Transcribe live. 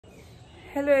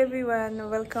Hello everyone,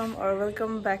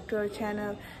 welcome back to our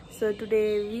channel. So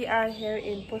today we are here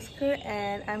in Pushkar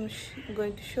and I'm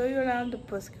going to show you around the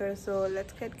Pushkar. So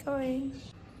let's get going.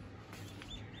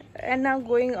 And now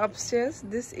going upstairs,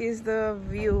 this is the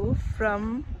view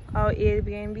from our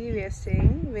Airbnb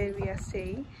where we are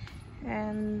staying,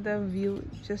 and the view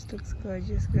just looks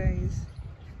gorgeous, guys.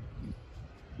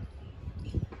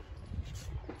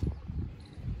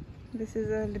 This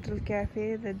is a little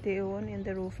cafe that they own in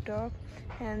the rooftop,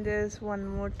 and there's one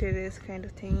more terrace kind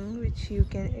of thing which you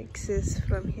can access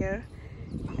from here.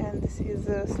 And this is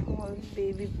a small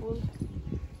baby pool.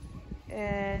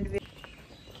 And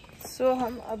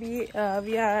we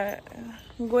are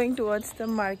going towards the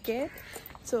market.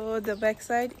 So the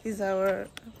backside is our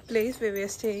place where we are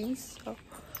staying. So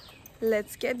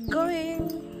let's get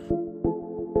going.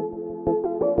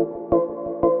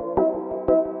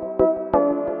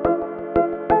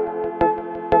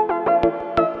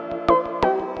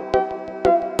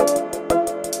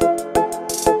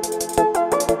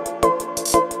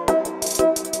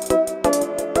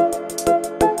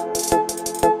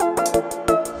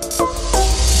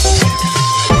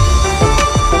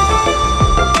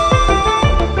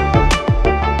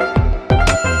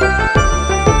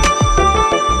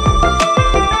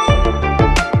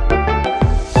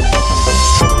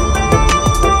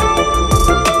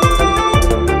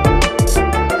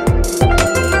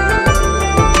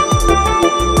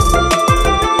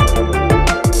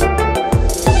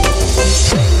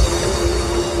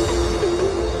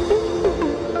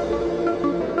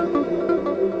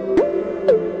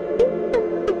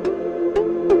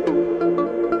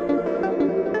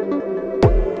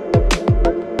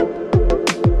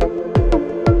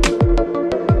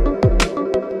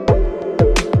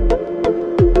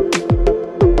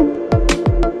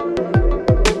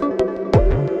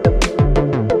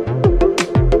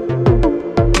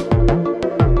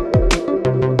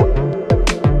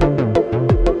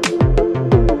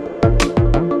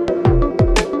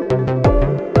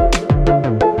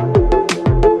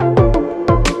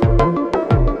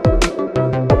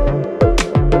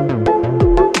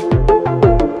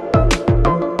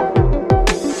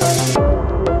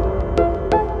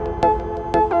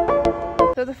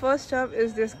 So the first stop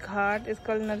is this ghat. It's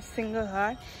called Narsinga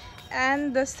Ghat,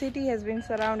 and the city has been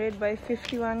surrounded by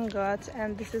 51 ghats,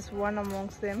 and this is one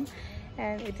amongst them,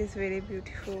 and it is very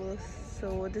beautiful.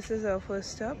 So this is our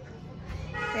first stop,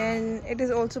 and it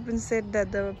has also been said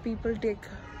that the people take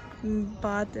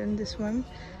bath in this one.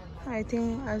 I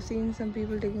think I've seen some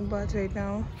people taking bath right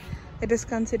now. It is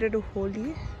considered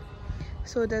holy,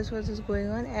 so that's what is going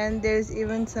on. And there's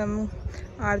even some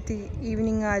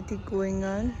evening aarti going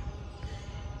on,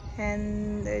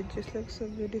 and it just looks so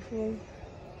beautiful.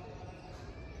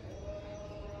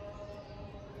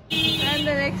 And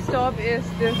the next stop is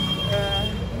this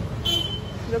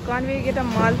dukaan where you get a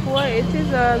malpua. It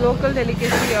is a local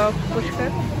delicacy of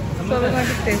Pushkar, so we're going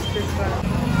to taste this one.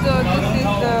 So this is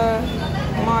the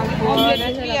malpua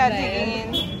that we are taking in.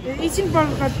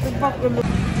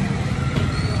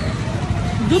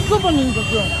 दूध को बनिन्छ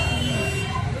क्यों?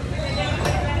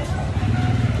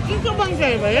 किसको बन्छ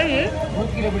भैया ये? दूध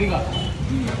की रबड़ी का.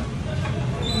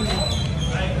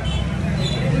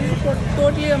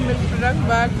 Totally a milk product,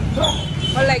 but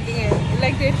I'm liking it. I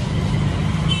liked it.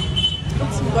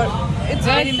 It's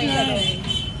very nice.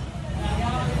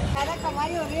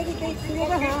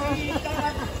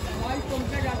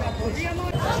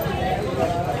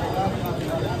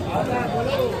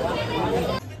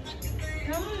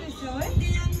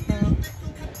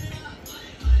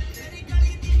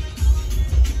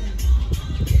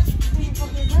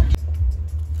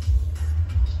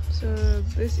 So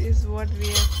this is what we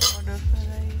have ordered for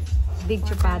rice. Big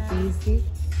chapatis.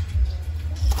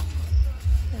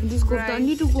 And this kofta,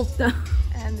 only two kofta.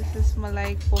 And this is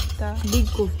malai kofta. Big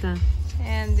kofta.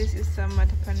 And this is some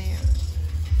matar paneer.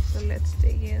 So let's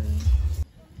dig in.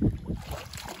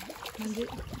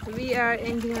 We are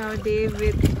ending our day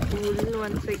with pool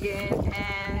once again,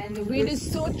 and the wind is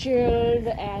so chilled,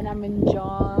 and I'm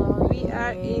enjoying. We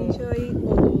are enjoying.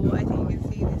 Oh, I think you can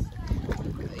see this.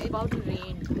 It's about to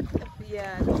rain.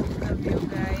 Yeah, this is the view,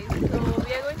 guys. So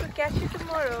we are going to catch you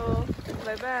tomorrow.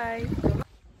 Bye bye.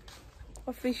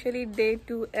 Officially day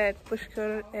 2 at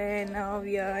Pushkar, and now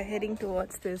we are heading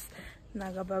towards this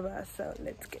Naga Baba. So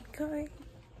let's get going.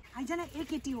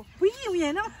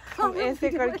 हम ऐसे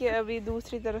करके अभी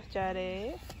दूसरी तरफ जा रहे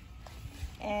हैं,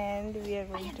 and we are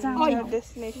going to reach our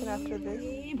destination after this.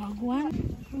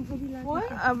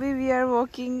 अभी we are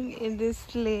walking in this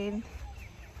lane.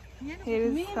 Here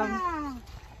is some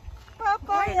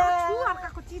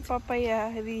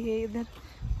papaya भी है इधर,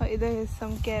 Either is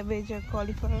some cabbage or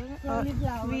cauliflower.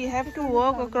 We have to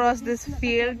walk across this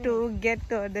field to get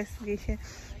to our destination.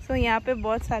 So यहाँ पे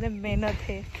बहुत सारे मेहनत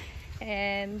है,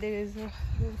 and there is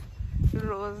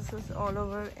roses all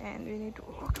over, and we need to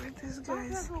walk like this,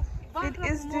 guys. It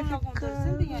is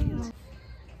difficult.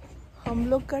 हम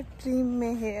लोग का team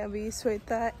में है अभी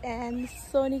Shweta and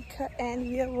Sonika, and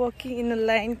we are walking in a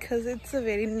line because it's a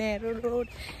very narrow road.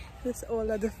 There's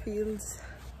all other fields.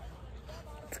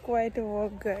 It's quite a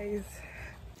walk, guys.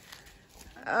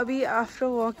 Abhi after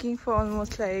walking for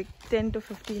almost like 10 to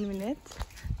 15 minutes,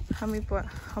 हम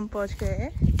पहुंच गए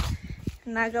हैं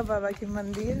नागा बाबा के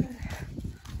मंदिर,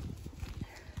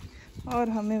 और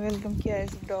हमें welcome किया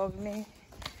इस डॉग ने,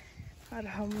 और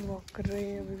हम वॉक कर रहे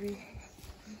हैं अभी.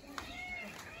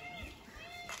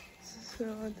 So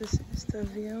this is the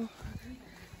view.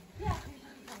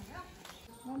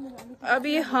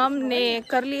 अभी हमने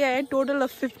कर लिया है total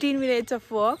of 15 minutes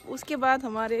of walk. उसके बाद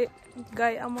हमारे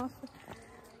गाय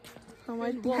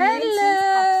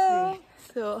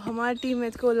हमारी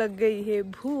टीममेट को लग गई है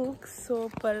भूख.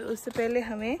 पर उससे पहले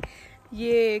हमें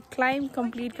ये क्लाइंब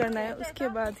कंप्लीट करना है, उसके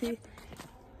बाद ही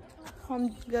हम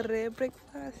कर रहे हैं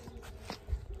breakfast.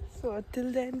 So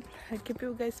till then, I'll keep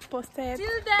you guys posted.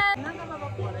 Till then,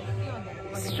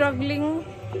 struggling,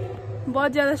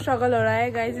 बहुत ज़्यादा struggle हो रहा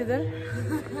है guys इधर.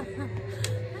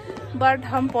 But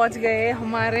हम पहुँच गए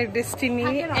हमारे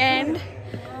destiny, and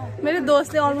मेरे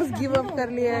दोस्त ने almost give up कर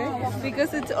लिया है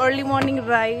because it's early morning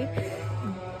ride.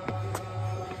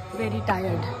 Very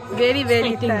tired. Very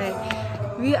tired.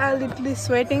 We are literally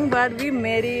sweating, but we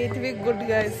made it. We good,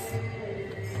 guys.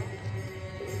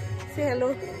 Say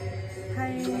hello.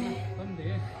 Hi.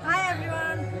 Hi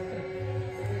everyone.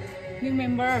 New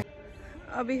member.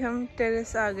 अभी हम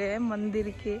terrace आ गए हैं मंदिर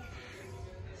के.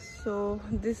 So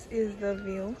this is the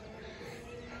view.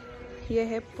 ये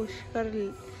है Pushkar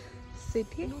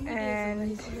city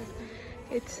and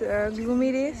it's a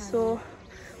gloomy day. So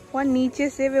one नीचे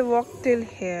से we walk till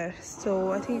here.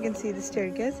 So I think you can see the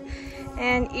staircase,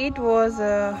 and it was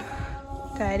a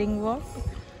tiring walk,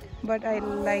 but I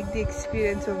like the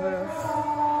experience overall.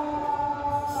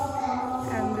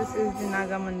 And this is the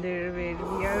Naga Mandir where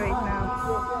we are right now.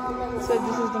 So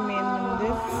this is the main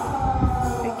mandir.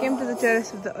 We came to the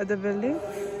terrace of the other building.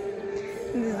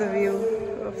 And this is the view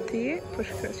of the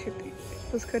Pushkar city,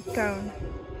 Pushkar town.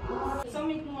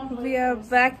 We are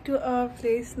back to our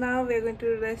place now. We are going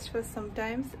to rest for some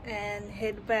time and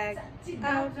head back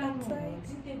outside.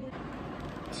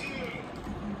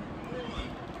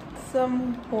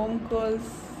 Some home calls.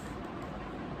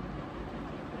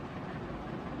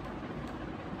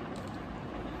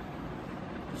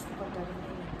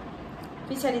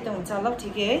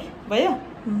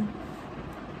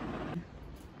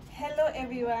 Hello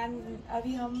everyone.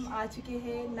 अभी हम आ चुके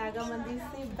हैं नागा मंदिर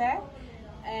से back,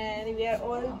 and we are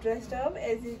all dressed up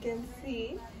as you can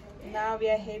see. Now we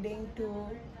are heading to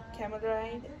camel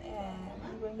ride and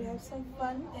we're going to have some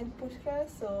fun in Pushkar.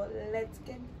 So let's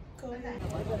get going.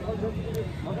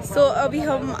 So अभी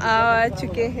हम आ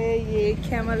चुके हैं ये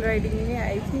camel riding में.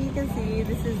 I think you can see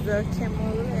this is the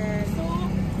camel, and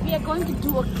We are going to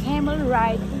do a camel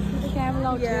ride. Camel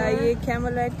out yeah, here. ये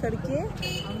camel ride करके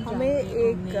हमें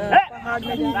एक पहाड़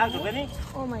में जाना है.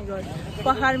 Oh my God!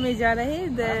 पहाड़ में जा रहे हैं.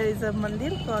 There is a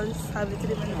मंदिर called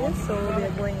Savitri Mandir. So we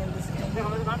are going in this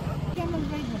camel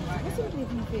ride. What's your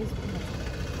rating Facebook?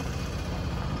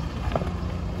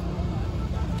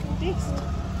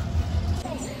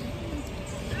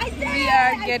 We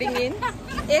are getting in.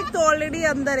 एक तो already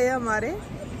अंदर है हमारे.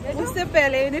 उससे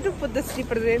पहले we need to put the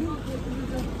slipper in.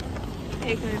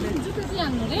 एक minute.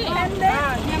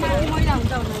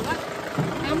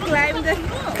 Climb the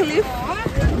cliff.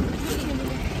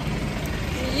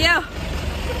 Yeah.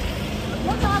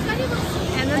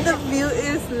 And then the view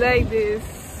is like this.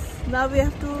 Now we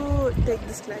have to take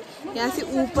this slide. यहाँ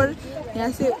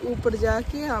से ऊपर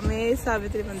जाके हमें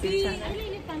सावित्री मंदिर जाना है.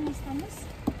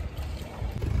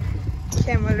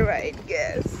 Camel ride,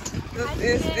 guys.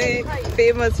 This is the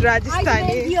famous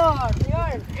Rajasthani,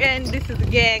 and this is the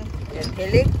gang.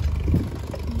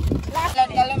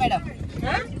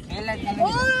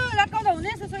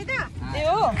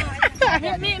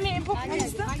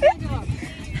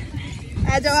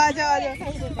 आ जाओ.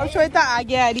 अब श्वेता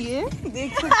आगे आ रही है,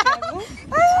 देख सकते हो.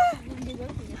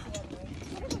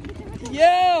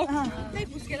 यो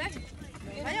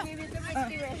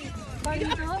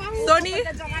सोनी.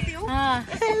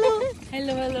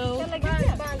 Hello.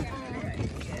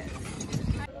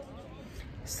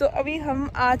 So अभी हम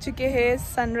आ चुके हैं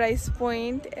sunrise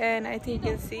point, and I think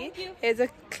you can see is a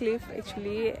cliff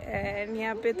actually, and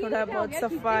यहाँ पे थोड़ा बहुत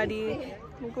सफारी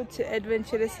कुछ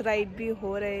एडवेंचरस राइड भी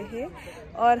हो रहे हैं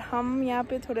और हम यहाँ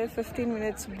पे थोड़े 15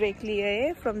 मिनट्स ब्रेक लिए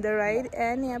हैं फ्रॉम द राइड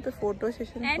एंड यहाँ पे photo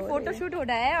session and photo shoot हो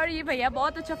रहा है और ये भैया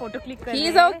बहुत अच्छा फोटो क्लिक कर रहे हैं।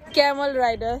 He is a camel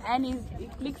rider and he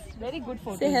clicks very good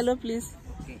photo. Say hello please.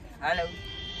 Hello.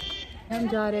 हम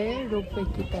जा रहे हैं रोपवे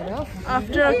की तरफ।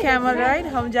 After a camel ride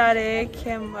हम जा रहे हैं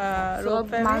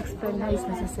रोपवे में। मास्क पहनना is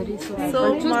necessary So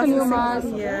mask,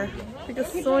 yeah, because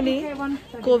Sony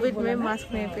Covid में मास्क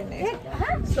नहीं पहने।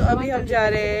 So अभी हम जा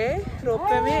रहे हैं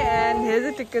रोपवे में and here's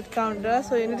a ticket counter,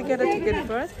 so you need to get a ticket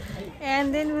first and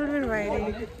then we'll be riding.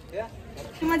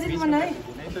 मस्जिद बना है?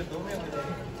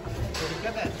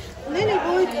 नहीं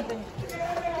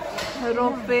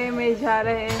रोपवे में जा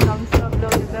रहे हैं हम सब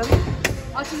लोग इधर।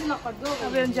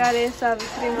 अभी हम जा रहे हैं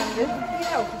सावित्री मंदिर।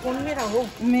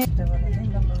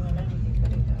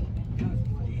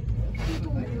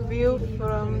 View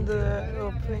from the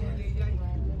ropeway.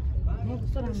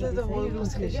 This is the whole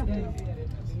location.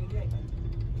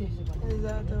 Is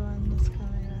that the one that's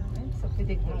coming out?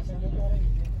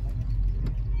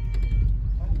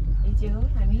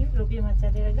 हामी रोपीमा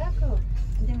चढेर गएको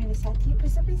अन्त मेरो साथीहरू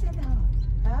सबैजना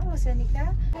हो सनिका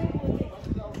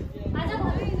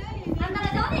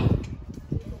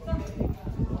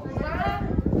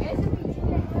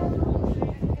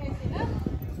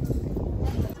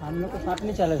हम लोग को साथ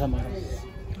नहीं चलेगा हमारा।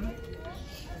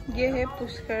 ये है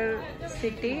Pushkar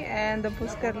city and the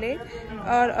Pushkar lake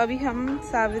और अभी हम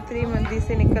सावित्री मंदिर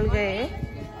से निकल गए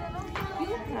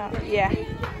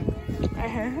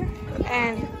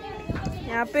एंड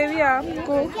यहाँ पे भी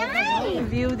आपको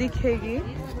व्यू दिखेगी।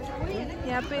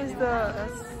 यहाँ पे इस द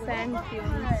सैंड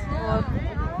ड्यून्स और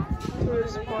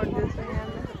टूरिस्ट स्पॉट जैसा यहाँ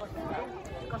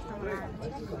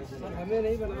हमें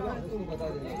नहीं बनाना तुम बता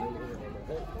देना।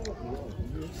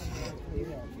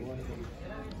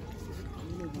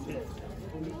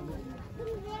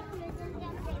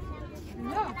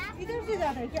 इधर से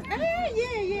ज्यादा है क्या? अरे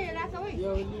ये रास्ता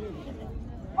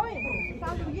ओए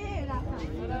सालू ये रास्ता।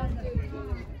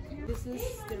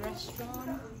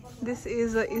 This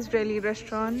is a Israeli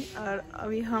restaurant और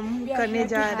अभी हम करने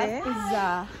जा रहे हैं pizza.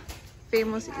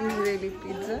 Famous Israeli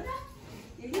pizza.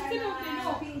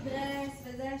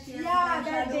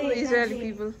 Israeli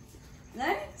people.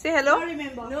 Say hello.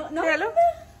 Say hello.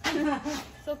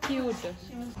 So cute.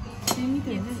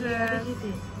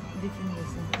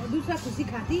 दूसरा खुशी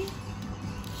खाती।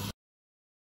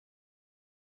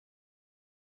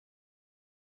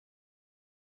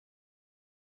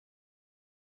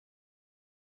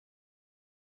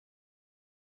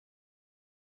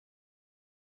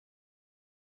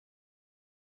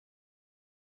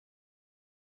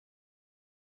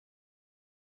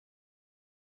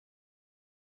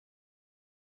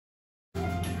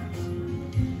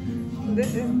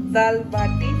 This is dal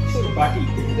bati. Baati.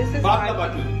 This is Batla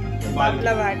baati.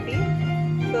 batla bati.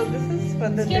 So this is for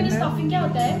the dinner. Stuffing क्या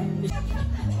होता है?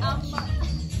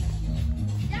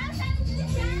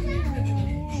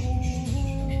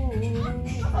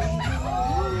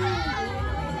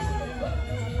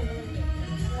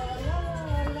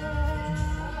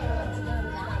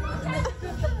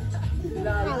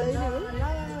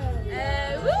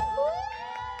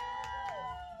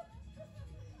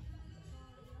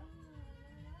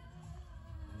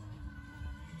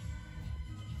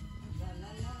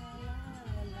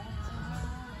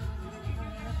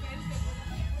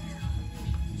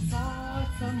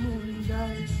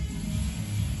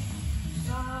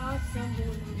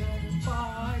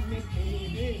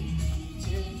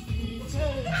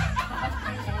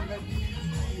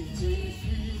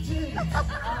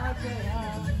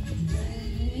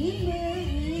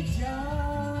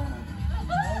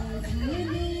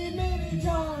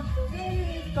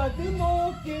 कदमों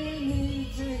के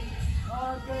नीचे आ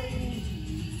गई।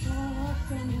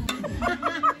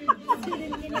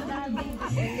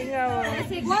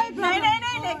 नहीं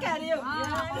लेके आ रही हो।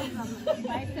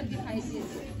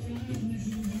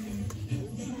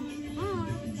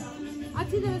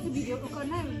 अच्छी तरह से वीडियो को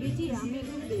करना है, बीच ही हमें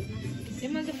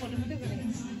देखना।